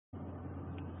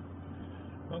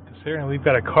Well, considering we've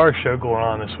got a car show going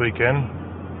on this weekend,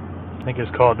 I think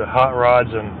it's called the Hot Rods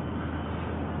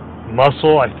and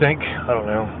Muscle, I don't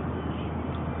know.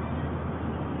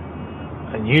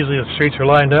 And usually the streets are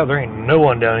lined up, there ain't no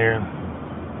one down here.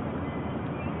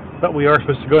 But we are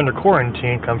supposed to go into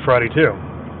quarantine come Friday too.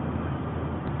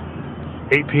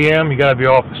 8 p.m. you gotta be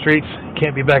off the streets,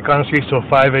 can't be back on the streets till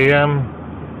 5 a.m.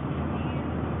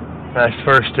 That's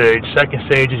first stage. Second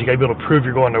stage is you gotta be able to prove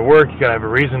you're going to work. You gotta have a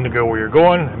reason to go where you're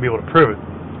going and be able to prove it.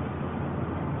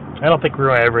 I don't think we're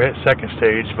gonna ever hit second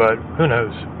stage, but who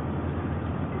knows?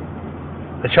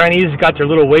 The Chinese got their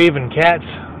little waving cats,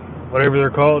 whatever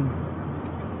they're called.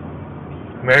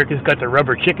 Americans got their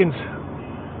rubber chickens.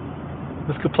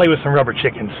 Let's go play with some rubber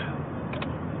chickens.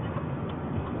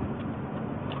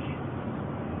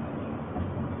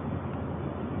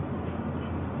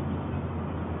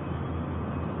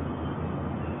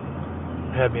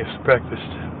 Had me a breakfast,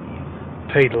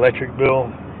 paid electric bill,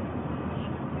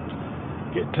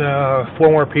 get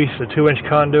 4 more pieces of 2-inch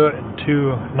conduit and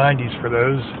 2 90s for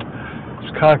those.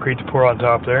 There's concrete to pour on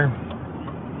top there,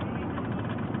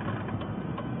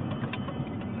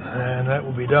 and that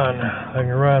will be done. I can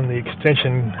run the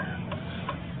extension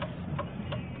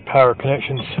power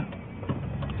connections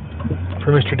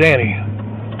for Mr. Danny.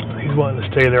 He's wanting to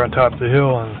stay there on top of the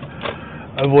hill and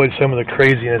avoid some of the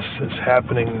craziness that's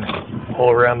happening all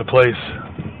around the place.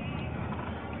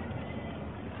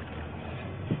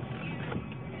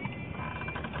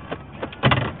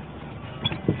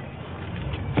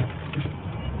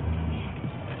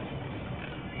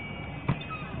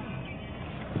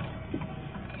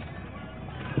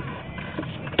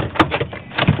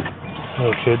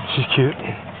 Little kid, she's cute.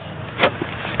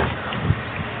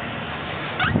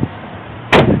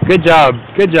 Good job,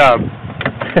 good job.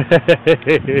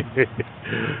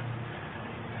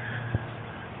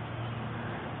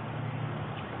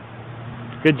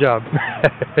 Good job.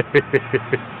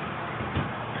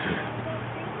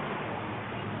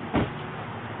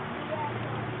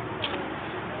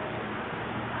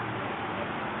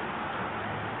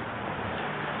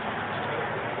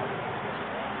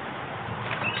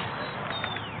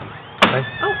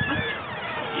 Oh,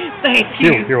 thank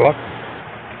you. You're welcome.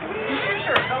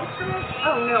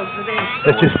 Oh no,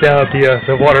 that's just down at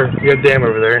the water, the dam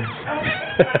over there.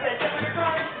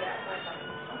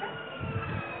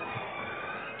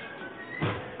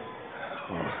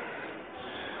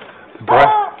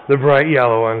 The bright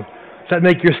yellow one. Does that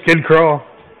make your skin crawl?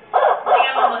 I think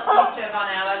I'm almost used to it by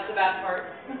now. That's the bad part.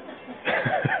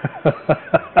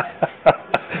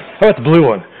 How about the blue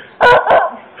one?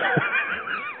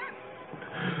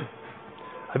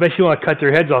 I bet you want to cut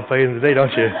their heads off by the end of the day,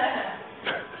 don't you?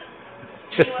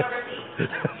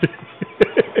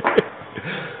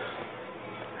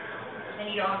 And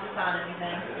you don't have to sign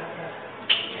anything.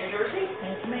 There's your receipt.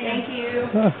 Yes, ma'am. Thank you.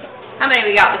 Huh. How many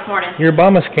we got this morning? Your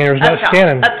Obama scanner's not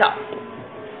scanning. Up top.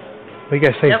 What do you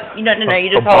guys say? Nope. No. You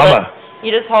just Obama. hold it.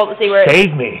 You just hold it. See where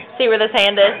Save me. See where this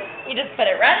hand is. You just put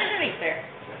it right underneath there.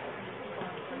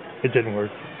 It didn't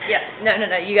work. Yeah. No.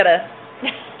 You gotta.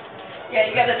 Yeah,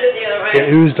 you gotta do it the other way.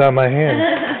 It oozed on my hand.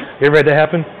 You ever had that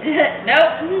happen?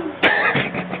 Nope.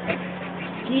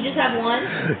 Can you just have one?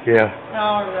 Yeah.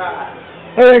 All right.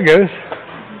 Oh, there it goes.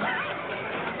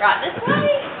 Right this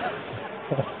way.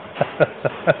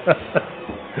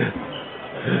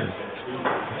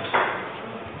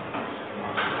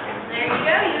 There you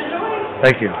go. You enjoy.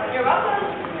 Thank you. You're welcome.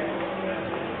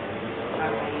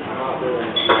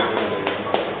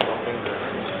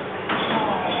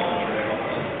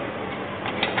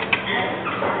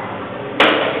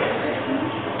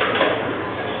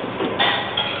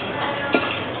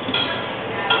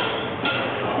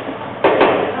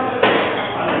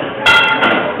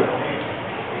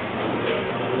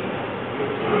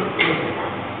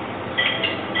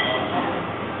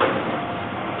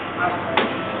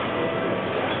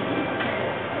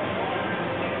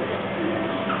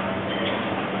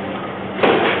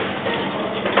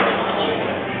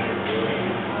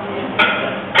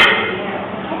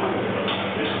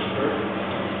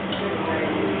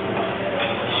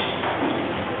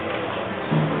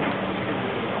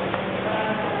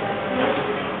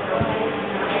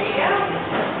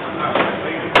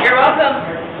 You're welcome.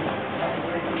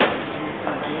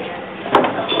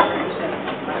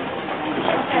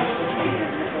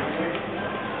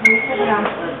 Can you put it on?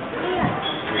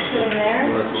 Put it there?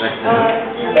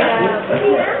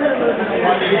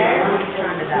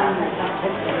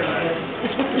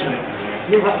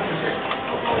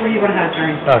 Where do you want to have a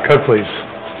drink? Coke, please.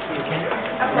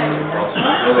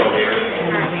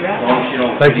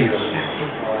 Thank you.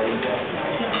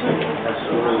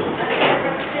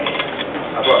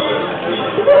 I brought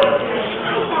this.